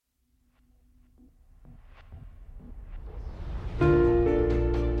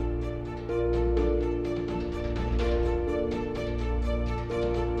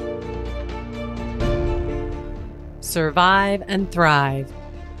survive and thrive.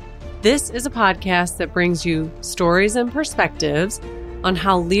 This is a podcast that brings you stories and perspectives on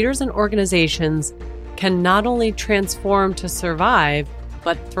how leaders and organizations can not only transform to survive,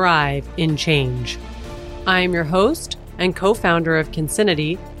 but thrive in change. I am your host and co-founder of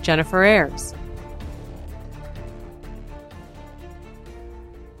Kincinity, Jennifer Ayers.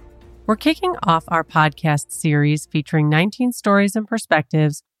 We're kicking off our podcast series featuring 19 stories and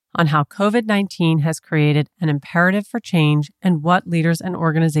perspectives on how COVID-19 has created an imperative for change and what leaders and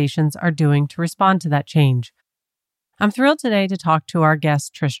organizations are doing to respond to that change. I'm thrilled today to talk to our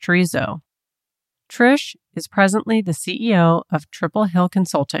guest, Trish Chorizo. Trish is presently the CEO of Triple Hill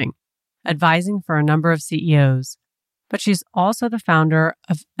Consulting, advising for a number of CEOs, but she's also the founder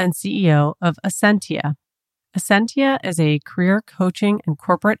and CEO of Ascentia. Ascentia is a career coaching and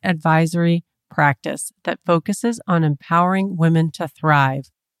corporate advisory practice that focuses on empowering women to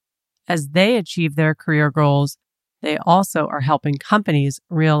thrive. As they achieve their career goals, they also are helping companies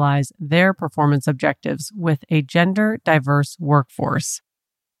realize their performance objectives with a gender-diverse workforce.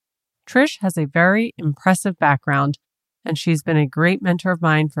 Trish has a very impressive background, and she's been a great mentor of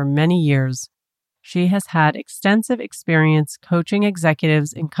mine for many years. She has had extensive experience coaching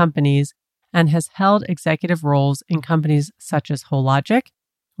executives in companies and has held executive roles in companies such as Hologic,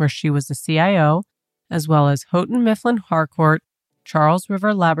 where she was the CIO, as well as Houghton Mifflin Harcourt, Charles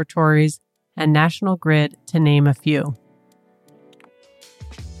River Laboratories, and National Grid, to name a few.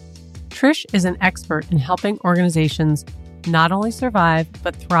 Trish is an expert in helping organizations not only survive,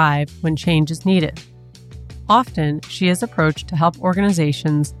 but thrive when change is needed. Often, she is approached to help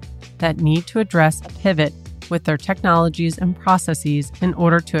organizations that need to address a pivot with their technologies and processes in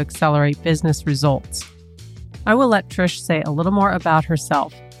order to accelerate business results. I will let Trish say a little more about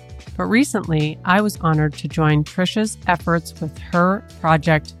herself, but recently I was honored to join Trish's efforts with her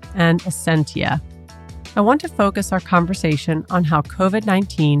project and Ascentia. I want to focus our conversation on how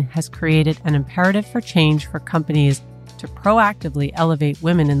COVID-19 has created an imperative for change for companies to proactively elevate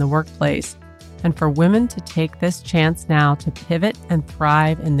women in the workplace, and for women to take this chance now to pivot and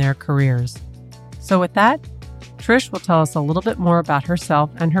thrive in their careers. So with that, Trish will tell us a little bit more about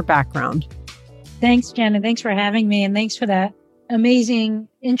herself and her background. Thanks, Jen, and thanks for having me, and thanks for that amazing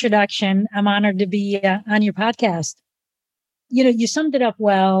introduction. I'm honored to be on your podcast. You summed it up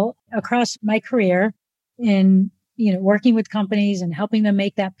well. Across my career in, working with companies and helping them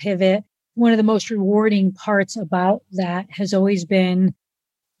make that pivot. One of the most rewarding parts about that has always been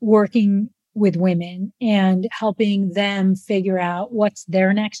working with women and helping them figure out what's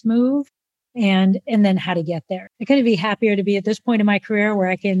their next move and then how to get there. I couldn't be happier to be at this point in my career where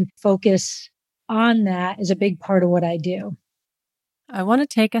I can focus on that as a big part of what I do. I want to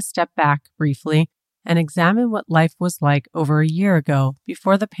take a step back briefly and examine what life was like over a year ago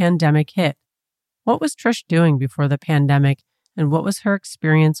before the pandemic hit. What was Trish doing before the pandemic, and what was her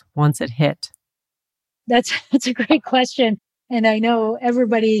experience once it hit? That's a great question. And I know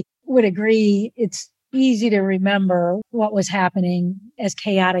everybody would agree it's easy to remember what was happening, as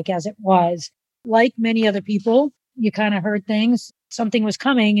chaotic as it was. Like many other people, you kind of heard things, something was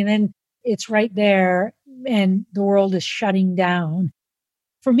coming, and then it's right there and the world is shutting down.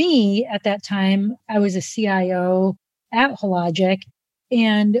 For me, at that time, I was a CIO at Hologic.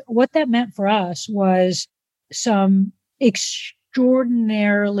 And what that meant for us was some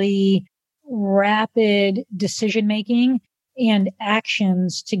extraordinarily rapid decision-making and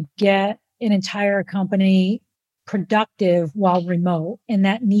actions to get an entire company productive while remote. And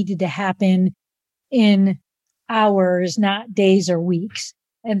that needed to happen in hours, not days or weeks.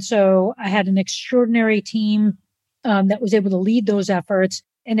 And so I had an extraordinary team that was able to lead those efforts.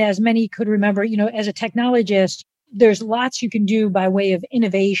 And as many could remember, as a technologist, there's lots you can do by way of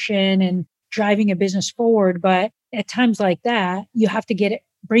innovation and driving a business forward. But at times like that, you have to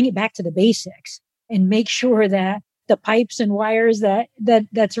bring it back to the basics and make sure that the pipes and wires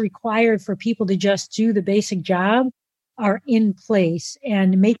that's required for people to just do the basic job are in place.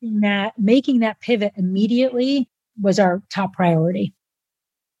 And making that pivot immediately was our top priority.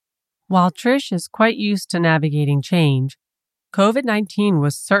 While Trish is quite used to navigating change, COVID-19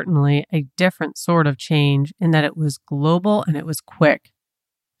 was certainly a different sort of change in that it was global and it was quick.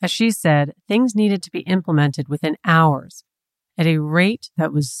 As she said, things needed to be implemented within hours at a rate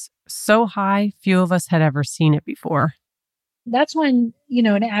that was so high, few of us had ever seen it before. That's when,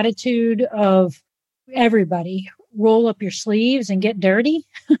 an attitude of everybody roll up your sleeves and get dirty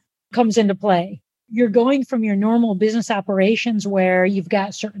comes into play. You're going from your normal business operations where you've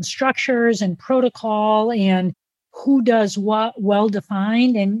got certain structures and protocol and who does what well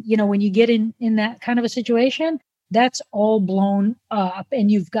defined. And, when you get in that kind of a situation, that's all blown up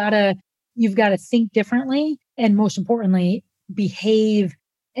and you've got to think differently. and most importantly, behave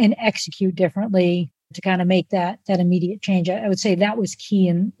and execute differently to kind of make that immediate change. I would say that was key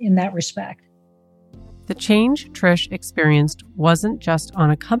in that respect. The change Trish experienced wasn't just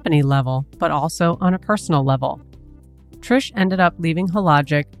on a company level, but also on a personal level. Trish ended up leaving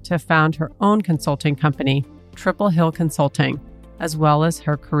Hologic to found her own consulting company, Triple Hill Consulting, as well as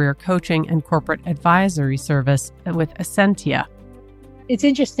her career coaching and corporate advisory service with Ascentia. It's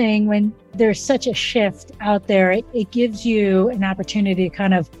interesting when there's such a shift out there, it gives you an opportunity to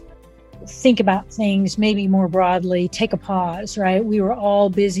kind of think about things maybe more broadly, take a pause, right? We were all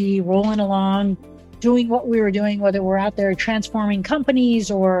busy rolling along, doing what we were doing, whether we're out there transforming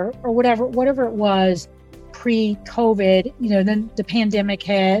companies or whatever it was pre-COVID. Then the pandemic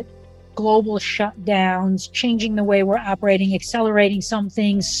hit, global shutdowns, changing the way we're operating, accelerating some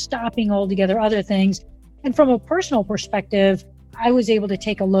things, stopping altogether other things. And from a personal perspective, I was able to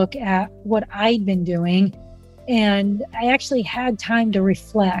take a look at what I'd been doing, and I actually had time to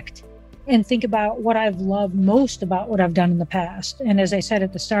reflect and think about what I've loved most about what I've done in the past. And as I said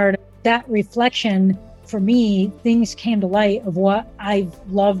at the start, that reflection for me, things came to light of what I've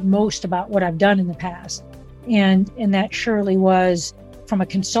loved most about what I've done in the past. And that surely was from a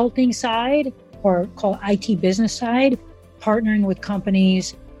consulting side, or call it IT business side, partnering with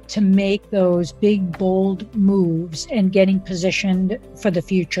companies to make those big, bold moves and getting positioned for the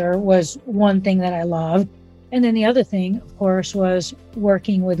future was one thing that I loved. And then the other thing, of course, was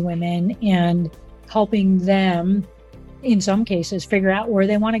working with women and helping them, in some cases, figure out where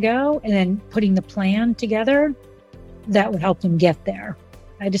they want to go and then putting the plan together that would help them get there.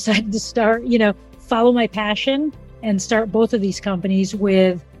 I decided to start, follow my passion and start both of these companies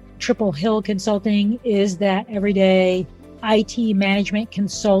with Triple Hill Consulting is that everyday IT management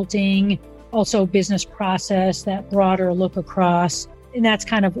consulting, also business process, that broader look across. And that's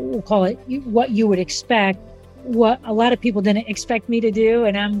kind of, we'll call it what you would expect. What a lot of people didn't expect me to do,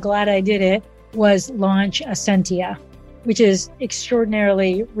 and I'm glad I did it, was launch Ascentia, which is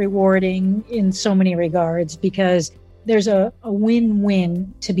extraordinarily rewarding in so many regards because there's a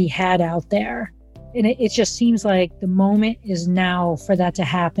win-win to be had out there. And it just seems like the moment is now for that to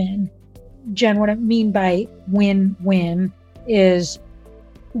happen. Jen, what I mean by win-win is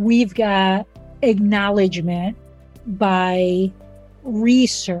we've got acknowledgement by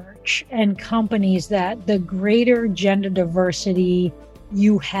research and companies that the greater gender diversity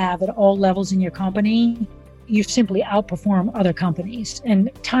you have at all levels in your company, you simply outperform other companies. And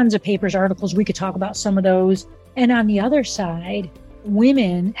tons of papers, articles, we could talk about some of those. And on the other side,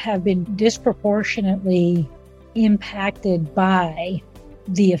 women have been disproportionately impacted by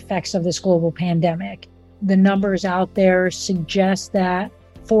the effects of this global pandemic. The numbers out there suggest that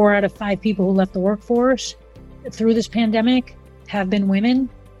 4 out of 5 people who left the workforce through this pandemic have been women.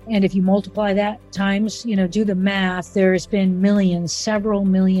 And if you multiply that times, do the math, there's been millions, several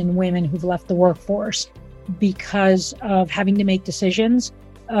million women who've left the workforce because of having to make decisions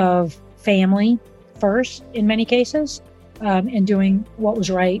of family first in many cases, and doing what was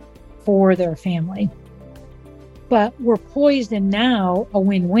right for their family. But we're poised in now a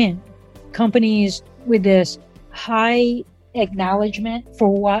win-win. Companies with this high acknowledgement for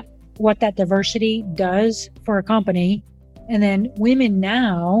what that diversity does for a company. And then women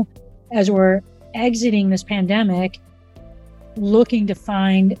now, as we're exiting this pandemic, looking to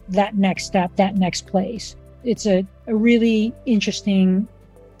find that next step, that next place. It's a really interesting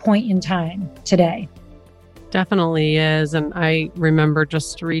point in time today. Definitely is. And I remember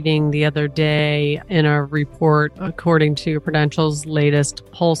just reading the other day in a report, according to Prudential's latest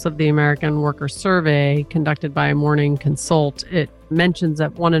Pulse of the American Worker Survey conducted by Morning Consult, it mentions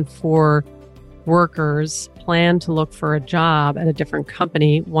that 1 in 4 workers plan to look for a job at a different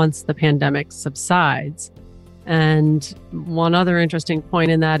company once the pandemic subsides. And one other interesting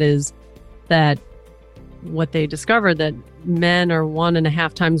point in that is that what they discovered that men are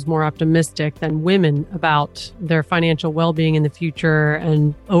 1.5 times more optimistic than women about their financial well-being in the future,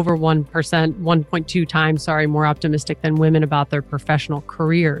 and over 1.2 times, more optimistic than women about their professional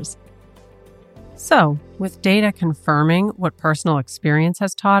careers. So, with data confirming what personal experience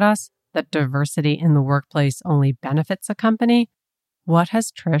has taught us, that diversity in the workplace only benefits a company, what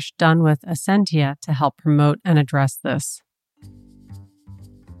has Trish done with Ascentia to help promote and address this?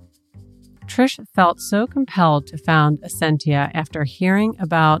 Trish felt so compelled to found Ascentia after hearing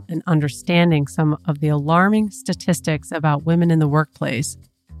about and understanding some of the alarming statistics about women in the workplace.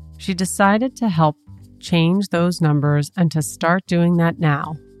 She decided to help change those numbers and to start doing that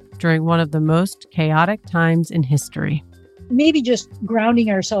now, during one of the most chaotic times in history. Maybe just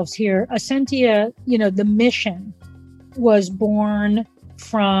grounding ourselves here, Ascentia, the mission was born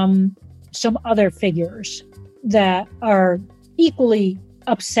from some other figures. that are equally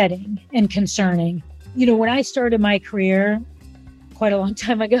upsetting and concerning. When I started my career quite a long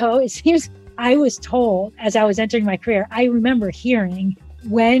time ago, it seems I was told as I was entering my career, I remember hearing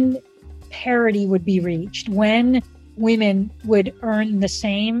when parity would be reached, when women would earn the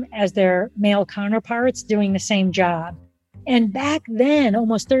same as their male counterparts doing the same job. And back then,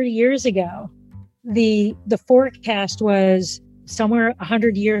 almost 30 years ago, the forecast was somewhere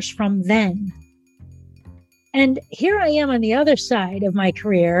 100 years from then. And here I am on the other side of my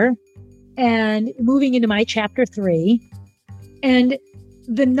career and moving into my chapter 3. And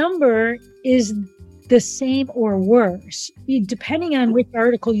the number is the same or worse, depending on which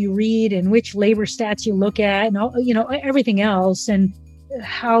article you read and which labor stats you look at and all, everything else and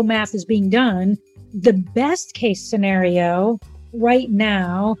how math is being done. The best case scenario right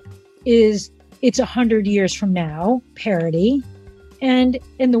now is it's 100 years from now, parity. And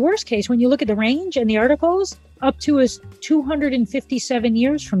in the worst case, when you look at the range and the articles, up to is 257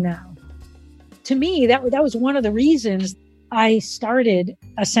 years from now. To me, that was one of the reasons I started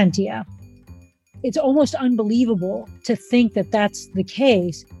Ascentia. It's almost unbelievable to think that that's the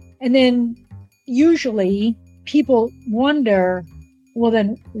case. And then usually people wonder, well,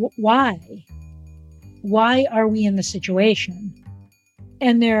 then why? Why are we in the situation?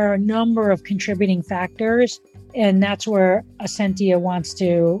 And there are a number of contributing factors. And that's where Ascentia wants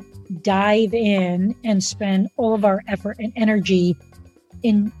to dive in and spend all of our effort and energy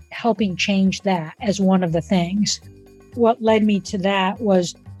in helping change that as one of the things. What led me to that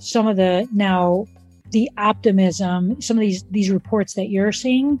was some of the optimism, some of these reports that you're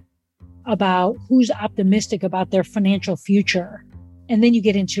seeing about who's optimistic about their financial future. And then you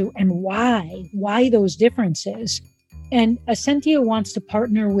get into, and why those differences. And Ascentia wants to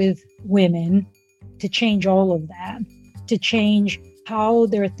partner with women to change all of that, to change how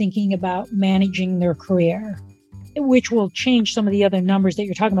they're thinking about managing their career, which will change some of the other numbers that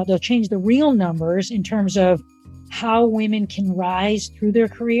you're talking about. They'll change the real numbers in terms of how women can rise through their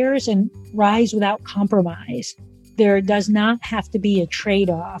careers and rise without compromise. There does not have to be a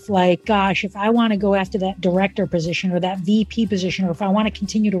trade-off. Like, gosh, if I want to go after that director position or that VP position, or if I want to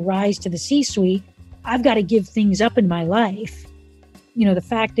continue to rise to the C-suite, I've got to give things up in my life. The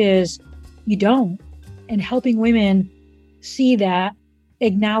fact is you don't. And helping women see that,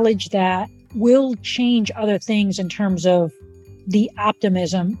 acknowledge that, will change other things in terms of the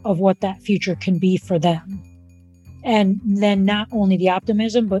optimism of what that future can be for them. And then not only the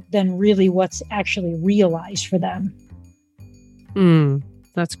optimism, but then really what's actually realized for them.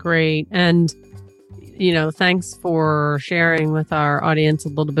 That's great. And, thanks for sharing with our audience a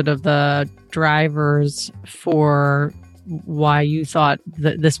little bit of the drivers for why you thought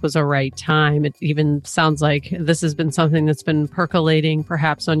that this was a right time. It even sounds like this has been something that's been percolating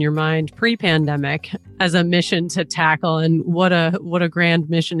perhaps on your mind pre-pandemic as a mission to tackle. And what a grand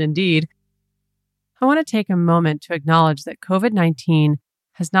mission indeed. I want to take a moment to acknowledge that COVID-19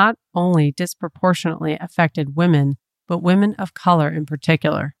 has not only disproportionately affected women, but women of color in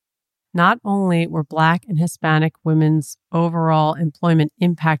particular. Not only were Black and Hispanic women's overall employment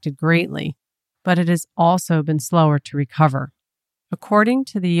impacted greatly, but it has also been slower to recover. According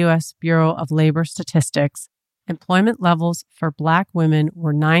to the U.S. Bureau of Labor Statistics, employment levels for Black women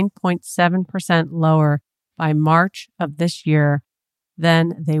were 9.7% lower by March of this year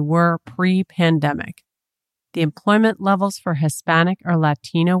than they were pre-pandemic. The employment levels for Hispanic or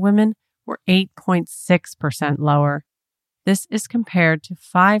Latino women were 8.6% lower. This is compared to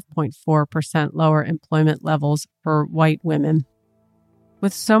 5.4% lower employment levels for white women.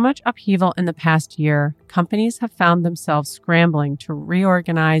 With so much upheaval in the past year, companies have found themselves scrambling to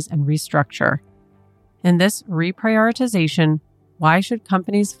reorganize and restructure. In this reprioritization, why should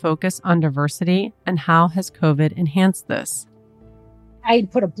companies focus on diversity, and how has COVID enhanced this? I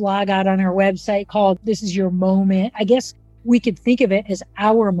put a blog out on our website called This Is Your Moment. I guess we could think of it as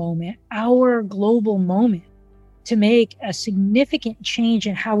our moment, our global moment to make a significant change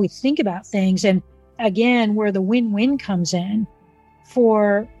in how we think about things. And again, where the win-win comes in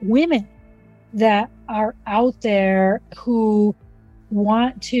for women that are out there who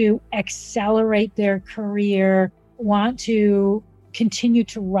want to accelerate their career, want to continue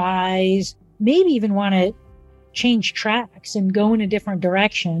to rise, maybe even want to change tracks and go in a different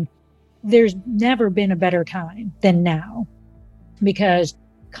direction. There's never been a better time than now, because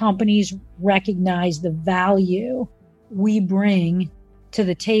companies recognize the value we bring to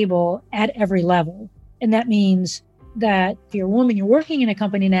the table at every level. And that means that if you're a woman, you're working in a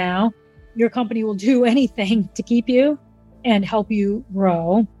company now, your company will do anything to keep you and help you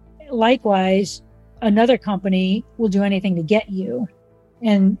grow. Likewise, another company will do anything to get you.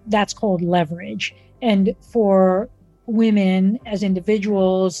 And that's called leverage. And for women as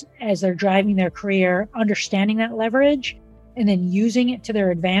individuals, as they're driving their career, understanding that leverage and then using it to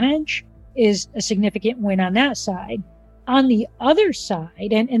their advantage is a significant win on that side. On the other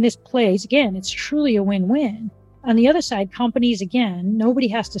side, and this plays, again, it's truly a win-win. On the other side, companies, again, nobody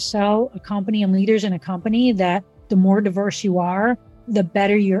has to sell a company and leaders in a company that the more diverse you are, the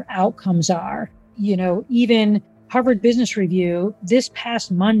better your outcomes are. Even Harvard Business Review this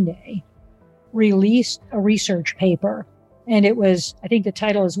past Monday released a research paper. And it was, I think the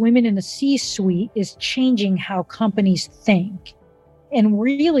title is Women in the C-Suite is Changing How Companies Think. And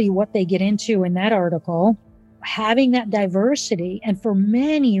really what they get into in that article, having that diversity, and for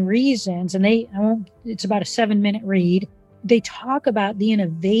many reasons, and it's about a 7-minute read, they talk about the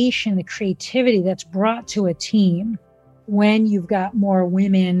innovation, the creativity that's brought to a team when you've got more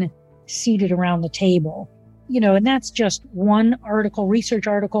women seated around the table. And that's just one research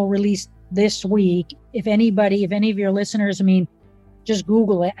article released this week. If any of your listeners, just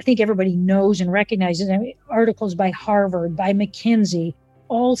Google it. I think everybody knows and recognizes articles by Harvard, by McKinsey,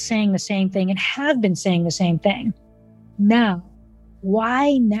 all saying the same thing and have been saying the same thing. Now,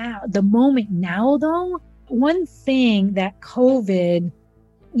 why now? The moment now, though, one thing that COVID,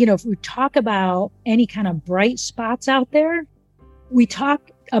 if we talk about any kind of bright spots out there, we talk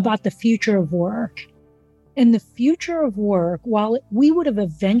about the future of work. And the future of work, while we would have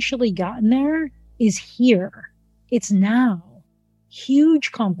eventually gotten there, is here. It's now.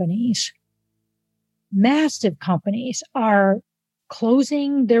 Huge companies, massive companies are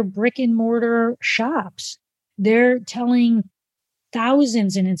closing their brick and mortar shops. They're telling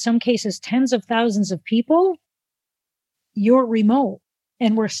thousands, and in some cases, tens of thousands of people, you're remote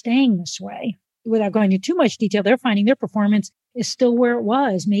and we're staying this way. Without going into too much detail, they're finding their performance is still where it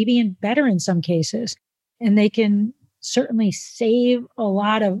was, maybe better in some cases. And they can certainly save a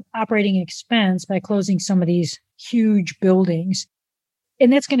lot of operating expense by closing some of these huge buildings.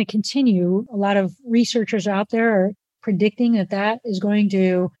 And that's going to continue. A lot of researchers out there are predicting that is going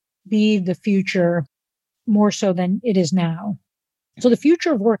to be the future more so than it is now. So the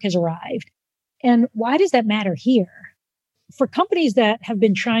future of work has arrived. And why does that matter here? For companies that have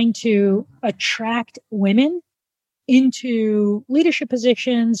been trying to attract women into leadership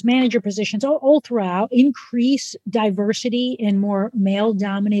positions, manager positions, all throughout, increase diversity in more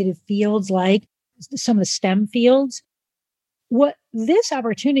male-dominated fields like some of the STEM fields. What this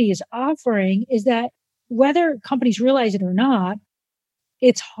opportunity is offering is that whether companies realize it or not,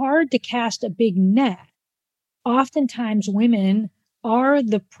 it's hard to cast a big net. Oftentimes, women are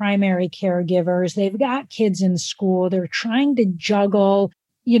the primary caregivers. They've got kids in school. They're trying to juggle,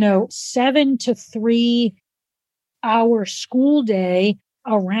 7 to 3 hour school day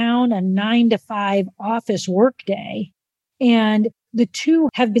around a 9 to 5 office work day. And the two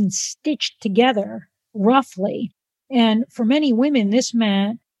have been stitched together roughly. And for many women, this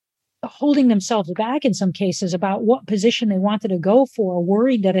meant holding themselves back in some cases about what position they wanted to go for,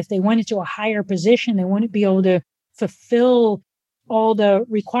 worried that if they went into a higher position, they wouldn't be able to fulfill all the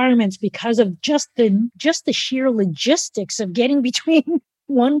requirements because of just the sheer logistics of getting between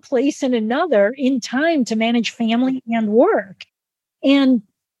one place and another in time to manage family and work. And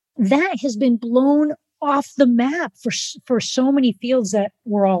that has been blown off the map for so many fields that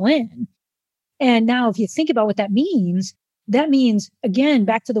we're all in. And now if you think about what that means, again,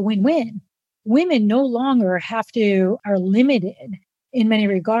 back to the win-win. Women no longer are limited in many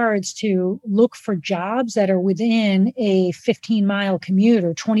regards to look for jobs that are within a 15-mile commute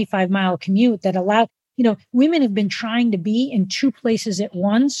or 25-mile commute that allow, women have been trying to be in 2 places at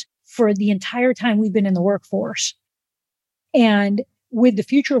once for the entire time we've been in the workforce. And with the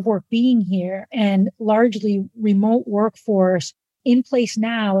future of work being here and largely remote workforce in place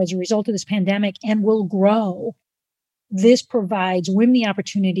now as a result of this pandemic and will grow, this provides women the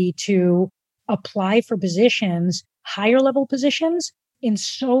opportunity to apply for positions, higher level positions in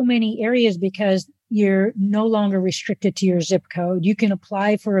so many areas because you're no longer restricted to your zip code. You can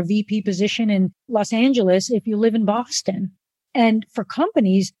apply for a VP position in Los Angeles if you live in Boston. And for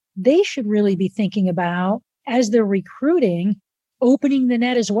companies, they should really be thinking about, as they're recruiting, opening the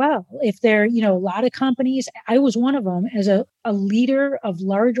net as well. If they're, a lot of companies, I was one of them as a leader of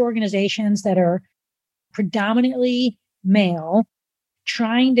large organizations that are predominantly male,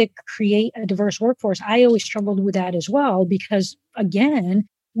 trying to create a diverse workforce. I always struggled with that as well, because again,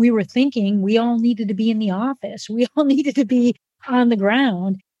 we were thinking we all needed to be in the office. We all needed to be on the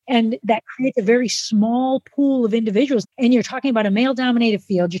ground. And that creates a very small pool of individuals. And you're talking about a male dominated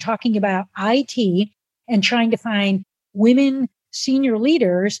field. You're talking about IT and trying to find women senior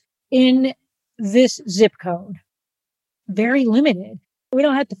leaders in this zip code. Very limited. We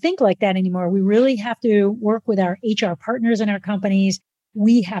don't have to think like that anymore. We really have to work with our HR partners in our companies.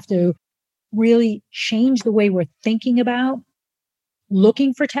 We have to really change the way we're thinking about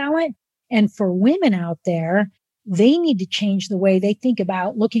looking for talent. And for women out there, they need to change the way they think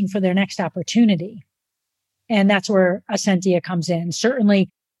about looking for their next opportunity. And that's where Ascentia comes in. Certainly,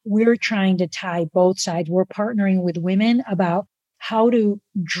 we're trying to tie both sides. We're partnering with women about how to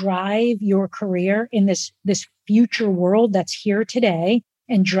drive your career in this future world that's here today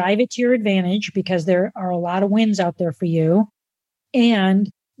and drive it to your advantage, because there are a lot of wins out there for you. And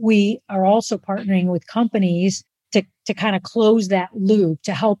we are also partnering with companies to kind of close that loop,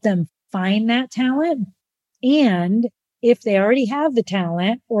 to help them find that talent. And if they already have the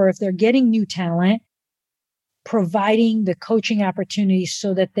talent, or if they're getting new talent, providing the coaching opportunities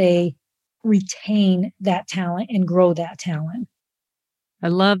so that they retain that talent and grow that talent. I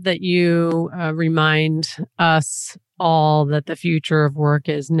love that you remind us all that the future of work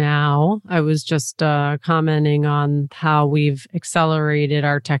is now. I was just commenting on how we've accelerated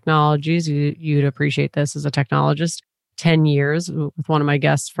our technologies. You'd appreciate this as a technologist. 10 years with one of my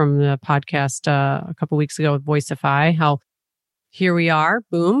guests from the podcast a couple of weeks ago with Voicify, how here we are,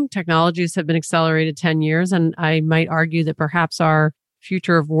 boom, technologies have been accelerated 10 years. And I might argue that perhaps our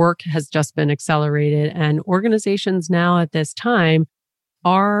future of work has just been accelerated. And organizations now at this time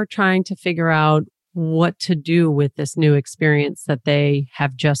are trying to figure out what to do with this new experience that they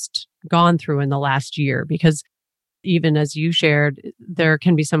have just gone through in the last year. Because even as you shared, there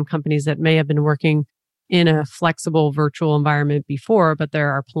can be some companies that may have been working in a flexible virtual environment before, but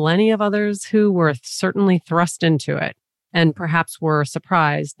there are plenty of others who were certainly thrust into it and perhaps were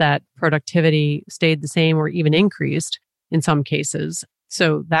surprised that productivity stayed the same or even increased in some cases.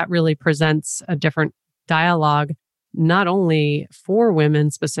 So that really presents a different dialogue, not only for women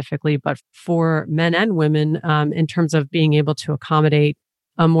specifically, but for men and women in terms of being able to accommodate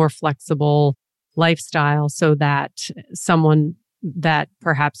a more flexible lifestyle, so that someone that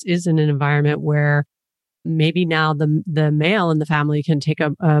perhaps is in an environment where maybe now the male in the family can take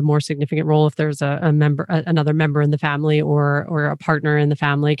a more significant role. If there's another member in the family or a partner in the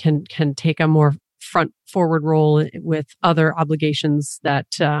family can take a more forward role with other obligations that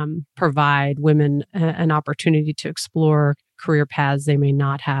provide women an opportunity to explore career paths they may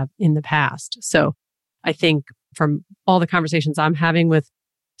not have in the past. So I think from all the conversations I'm having with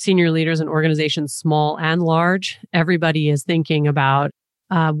senior leaders in organizations, small and large, everybody is thinking about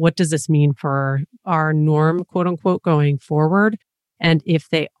what does this mean for our norm, quote unquote, going forward? And if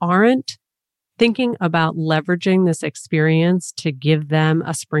they aren't thinking about leveraging this experience to give them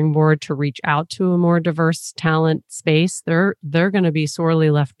a springboard to reach out to a more diverse talent space, they're going to be sorely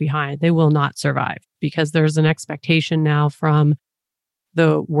left behind. They will not survive, because there's an expectation now from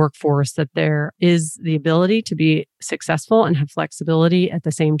the workforce that there is the ability to be successful and have flexibility at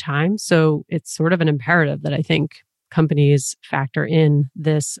the same time. So it's sort of an imperative that I think companies factor in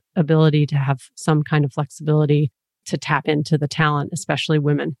this ability to have some kind of flexibility to tap into the talent, especially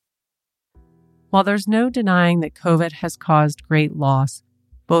women. While there's no denying that COVID has caused great loss,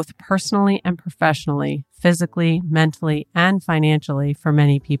 both personally and professionally, physically, mentally, and financially for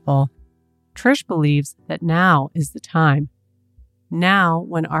many people, Trish believes that now is the time. Now,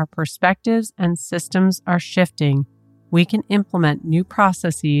 when our perspectives and systems are shifting, we can implement new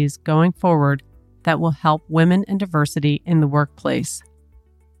processes going forward that will help women and diversity in the workplace.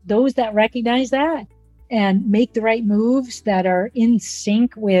 Those that recognize that and make the right moves that are in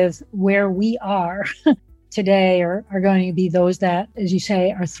sync with where we are today are going to be those that, as you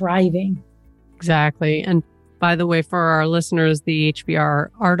say, are thriving. Exactly. And by the way, for our listeners, the HBR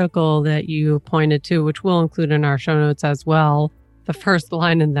article that you pointed to, which we'll include in our show notes as well, the first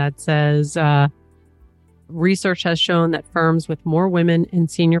line in that says, research has shown that firms with more women in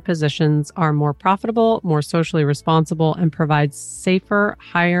senior positions are more profitable, more socially responsible, and provide safer,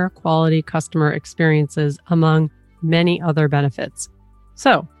 higher quality customer experiences, among many other benefits.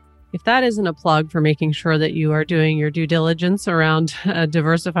 So, if that isn't a plug for making sure that you are doing your due diligence around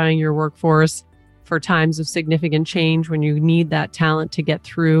diversifying your workforce for times of significant change when you need that talent to get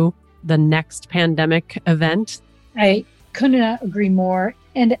through the next pandemic event. I could not agree more.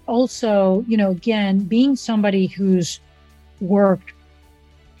 And also, again, being somebody who's worked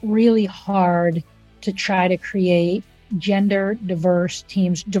really hard to try to create gender diverse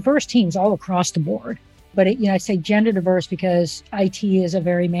teams all across the board. But I say gender diverse because IT is a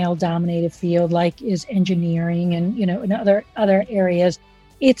very male dominated field, like is engineering and, in other areas.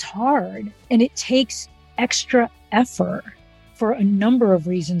 It's hard and it takes extra effort for a number of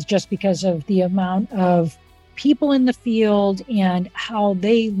reasons, just because of the amount of people in the field and how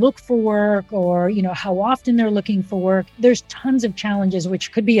they look for work, or, how often they're looking for work. There's tons of challenges,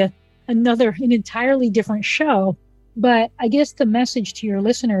 which could be an entirely different show. But I guess the message to your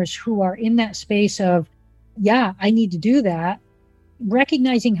listeners who are in that space of, yeah, I need to do that,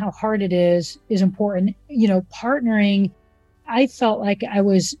 recognizing how hard it is important. Partnering, I felt like I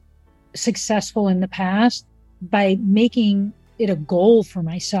was successful in the past by making it a goal for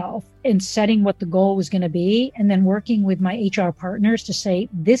myself and setting what the goal was going to be, and then working with my HR partners to say,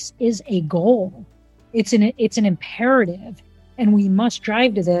 this is a goal. It's an imperative, and we must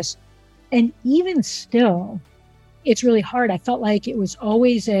drive to this. And even still, it's really hard. I felt like it was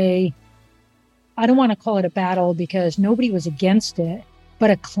always I don't want to call it a battle because nobody was against it, but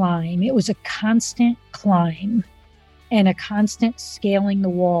a climb. It was a constant climb and a constant scaling the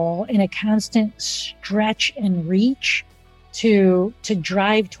wall and a constant stretch and reach to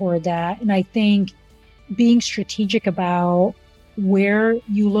drive toward that. And I think being strategic about where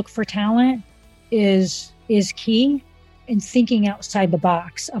you look for talent is key, and thinking outside the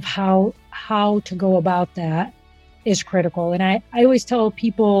box of how to go about that is critical. And I always tell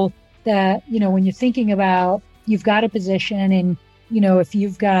people that, when you're thinking about, you've got a position and, if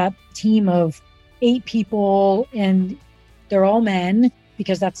you've got a team of 8 people and they're all men,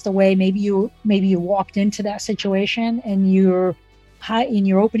 because that's the way maybe you walked into that situation, and you're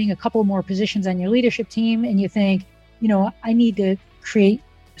opening a couple more positions on your leadership team, and you think, I need to create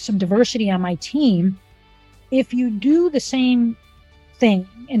some diversity on my team. If you do the same thing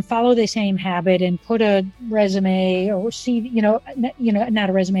and follow the same habit and put a resume or not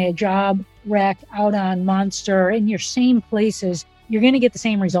a resume, a job rec out on Monster in your same places, you're going to get the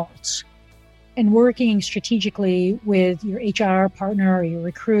same results. And working strategically with your HR partner or your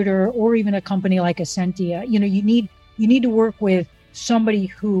recruiter, or even a company like Ascentia, you need to work with somebody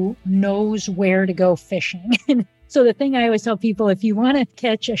who knows where to go fishing. So the thing I always tell people, if you want to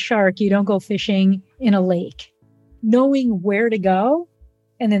catch a shark, you don't go fishing in a lake. Knowing where to go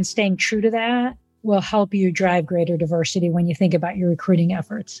and then staying true to that will help you drive greater diversity when you think about your recruiting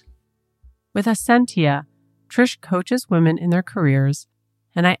efforts. With Ascentia, Trish coaches women in their careers,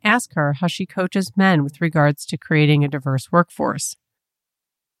 and I ask her how she coaches men with regards to creating a diverse workforce.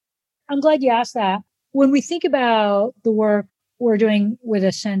 I'm glad you asked that. When we think about the work we're doing with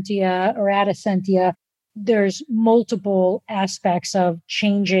Ascentia or at Ascentia, there's multiple aspects of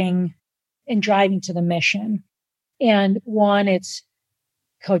changing and driving to the mission. And one, it's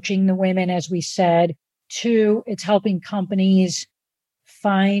coaching the women, as we said. 2, it's helping companies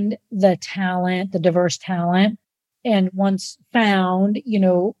find the talent, the diverse talent. And once found,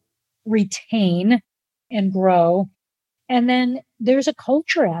 retain and grow. And then there's a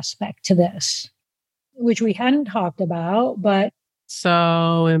culture aspect to this, which we hadn't talked about, but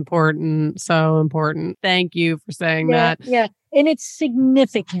so important. Thank you for saying that. Yeah. And it's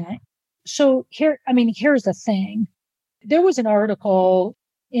significant. So here's the thing. There was an article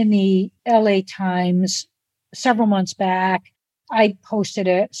in the LA Times several months back. I posted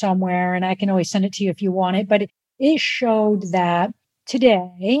it somewhere, and I can always send it to you if you want it, but it showed that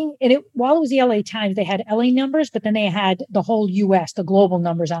today, and while it was the LA Times, they had LA numbers, but then they had the whole US, the global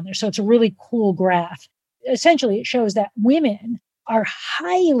numbers on there. So it's a really cool graph. Essentially, it shows that women are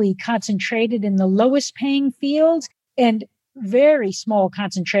highly concentrated in the lowest paying fields and very small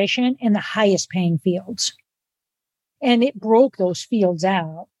concentration in the highest paying fields. And it broke those fields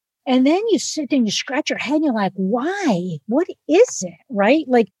out. And then you sit and you scratch your head and you're like, why? What is it? Right?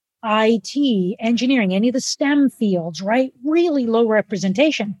 Like IT, engineering, any of the STEM fields, right? Really low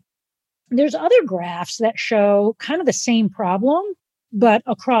representation. There's other graphs that show kind of the same problem, but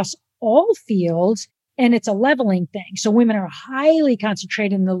across all fields, and it's a leveling thing. So women are highly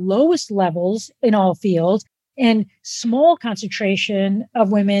concentrated in the lowest levels in all fields, and small concentration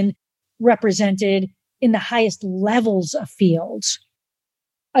of women represented in the highest levels of fields.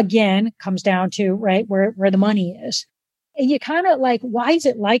 Again, comes down to, right, where the money is. And you kind of like, why is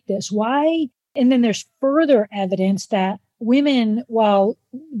it like this? Why? And then there's further evidence that women, while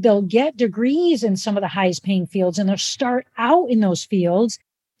they'll get degrees in some of the highest paying fields and they'll start out in those fields,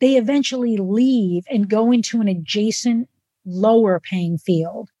 they eventually leave and go into an adjacent lower paying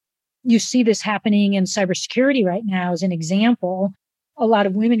field. You see this happening in cybersecurity right now as an example. A lot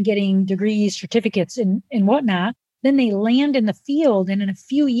of women getting degrees, certificates, and whatnot. Then they land in the field, and in a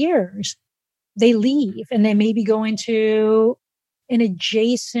few years, they leave and they maybe go into an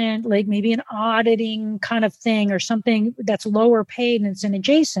adjacent, like maybe an auditing kind of thing or something that's lower paid and it's an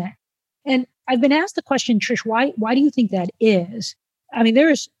adjacent. And I've been asked the question, Trish, why do you think that is? I mean,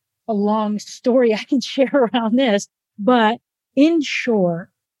 there's a long story I can share around this, but in short,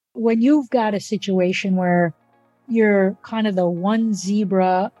 when you've got a situation where you're kind of the one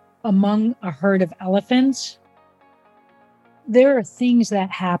zebra among a herd of elephants, there are things that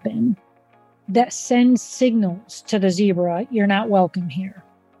happen that send signals to the zebra, you're not welcome here.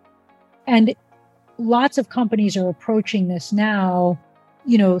 And lots of companies are approaching this now,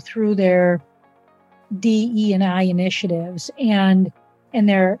 through their DE&I initiatives, and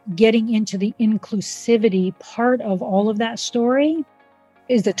they're getting into the inclusivity part of all of that story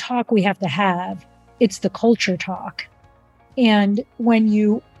is the talk we have to have. It's the culture talk. And when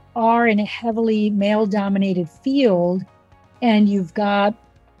you are in a heavily male-dominated field and you've got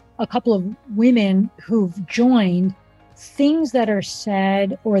a couple of women who've joined, things that are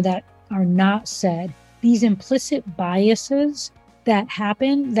said or that are not said, these implicit biases that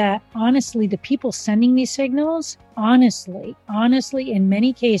happen, that honestly, the people sending these signals, honestly, in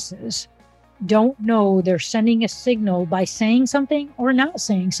many cases, don't know they're sending a signal by saying something or not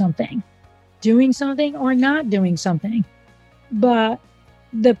saying something, doing something or not doing something. But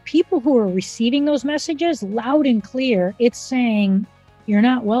the people who are receiving those messages, loud and clear, it's saying, you're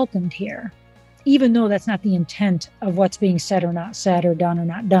not welcomed here, even though that's not the intent of what's being said or not said or done or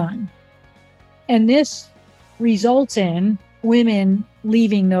not done. And this results in women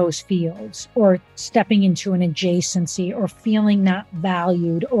leaving those fields or stepping into an adjacency or feeling not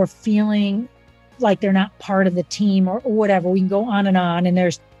valued or feeling like they're not part of the team or whatever. We can go on. And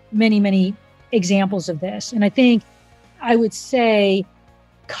there's many, many examples of this. And I think I would say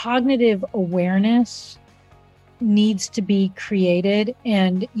cognitive awareness needs to be created.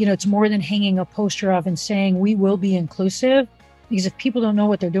 And, it's more than hanging a poster up and saying we will be inclusive, because if people don't know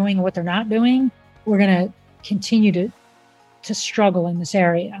what they're doing and what they're not doing, we're going to continue to struggle in this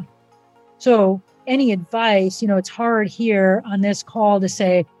area. So any advice, it's hard here on this call to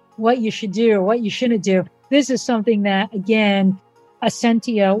say what you should do or what you shouldn't do. This is something that, again,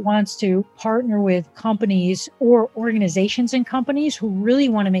 Ascentia wants to partner with companies or organizations and companies who really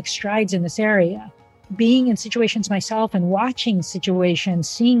want to make strides in this area. Being in situations myself and watching situations,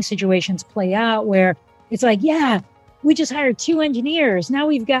 seeing situations play out where it's like, yeah, we just hired 2 engineers. Now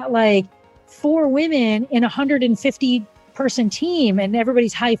we've got like 4 women in a 150-person team, and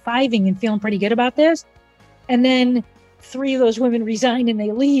everybody's high-fiving and feeling pretty good about this. And then 3 of those women resign and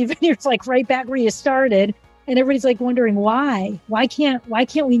they leave, and you're like right back where you started. And everybody's like wondering why. Why can't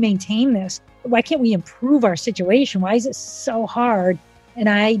we maintain this? Why can't we improve our situation? Why is it so hard? And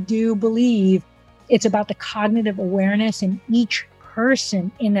I do believe it's about the cognitive awareness in each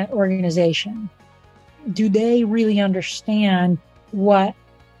person in that organization. Do they really understand what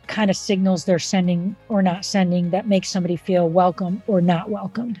kind of signals they're sending or not sending that makes somebody feel welcome or not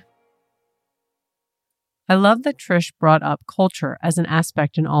welcomed? I love that Trish brought up culture as an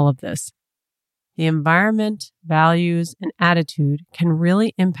aspect in all of this. The environment, values, and attitude can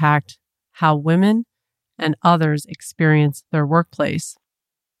really impact how women and others experience their workplace.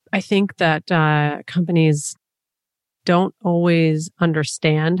 I think that companies don't always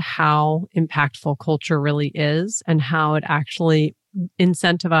understand how impactful culture really is and how it actually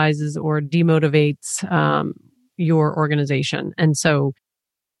incentivizes or demotivates your organization. And so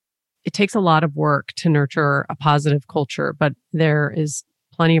it takes a lot of work to nurture a positive culture, but there is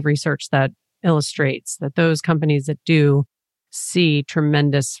plenty of research that illustrates that those companies that do see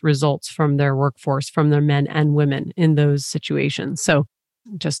tremendous results from their workforce, from their men and women in those situations. So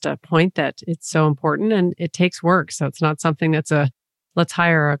just a point that it's so important and it takes work. So it's not something that's let's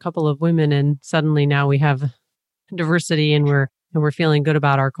hire a couple of women and suddenly now we have diversity and we're feeling good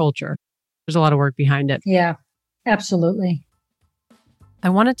about our culture. There's a lot of work behind it. Yeah, absolutely. I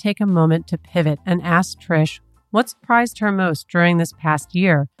want to take a moment to pivot and ask Trish what surprised her most during this past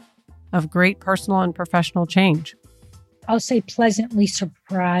year of great personal and professional change. I'll say pleasantly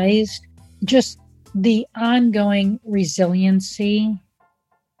surprised, just the ongoing resiliency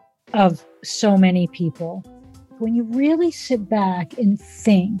of so many people. When you really sit back and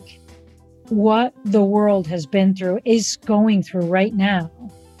think what the world has been through, is going through right now,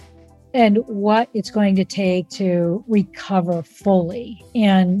 and what it's going to take to recover fully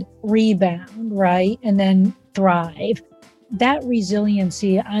and rebound, right? And then thrive. That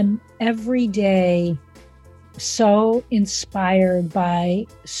resiliency, I'm every day so inspired by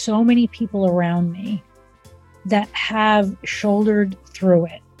so many people around me that have shouldered through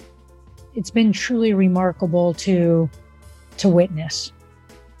it. It's been truly remarkable to witness.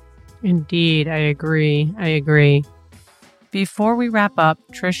 Indeed, I agree. Before we wrap up,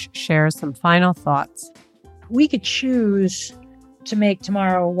 Trish shares some final thoughts. We could choose to make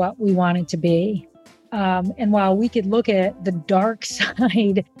tomorrow what we want it to be. And while we could look at the dark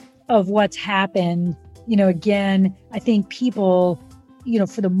side of what's happened, again, I think people,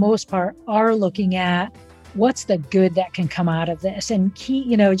 for the most part, are looking at what's the good that can come out of this? And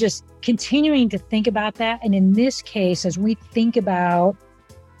just continuing to think about that. And in this case, as we think about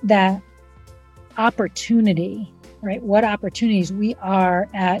that opportunity, right? What opportunities we are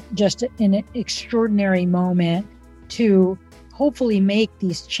at just an extraordinary moment to hopefully make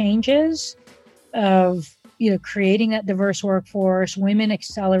these changes of, creating that diverse workforce, women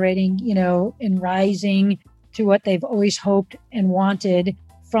accelerating, and rising to what they've always hoped and wanted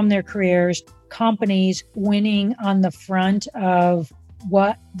from their careers, companies winning on the front of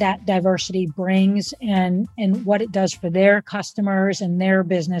what that diversity brings and what it does for their customers and their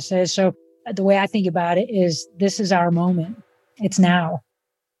businesses. So the way I think about it is this is our moment. It's now.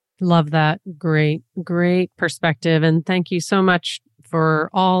 Love that. Great perspective. And thank you so much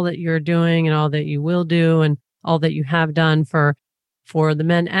for all that you're doing and all that you will do and all that you have done for the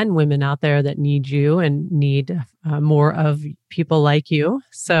men and women out there that need you and need more of people like you.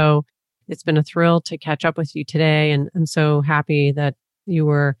 So it's been a thrill to catch up with you today. And I'm so happy that you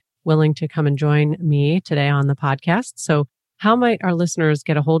were willing to come and join me today on the podcast. So how might our listeners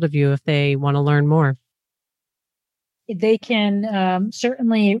get a hold of you if they want to learn more? They can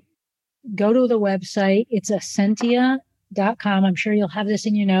certainly go to the website. It's ascentia.com. I'm sure you'll have this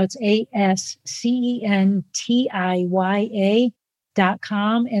in your notes,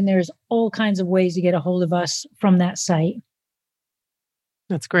 ASCENTIYA.com. And there's all kinds of ways to get a hold of us from that site.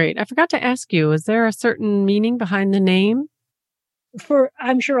 That's great. I forgot to ask you, is there a certain meaning behind the name? For,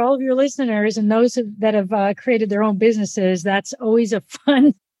 I'm sure, all of your listeners and those that have created their own businesses, that's always a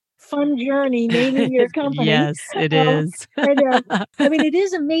fun journey naming your company. Yes, it is. It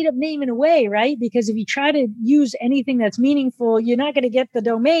is a made up name in a way, right? Because if you try to use anything that's meaningful, you're not going to get the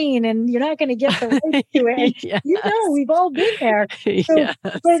domain and you're not going to get the right to it. Yes. We've all been there. So, Yes.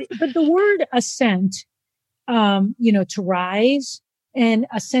 But the word ascent, to rise, and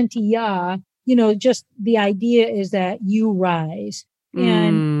ascentia, just the idea is that you rise.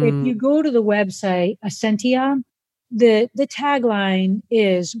 And if you go to the website, Ascentia, the tagline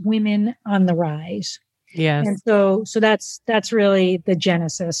is Women on the Rise. Yes. And so that's really the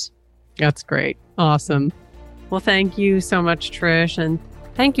genesis. That's great. Awesome. Well, thank you so much, Trish. And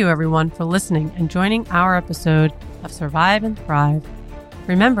thank you, everyone, for listening and joining our episode of Survive and Thrive.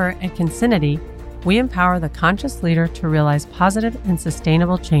 Remember, at Concinity, we empower the conscious leader to realize positive and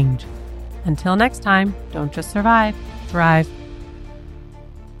sustainable change. Until next time, don't just survive, thrive.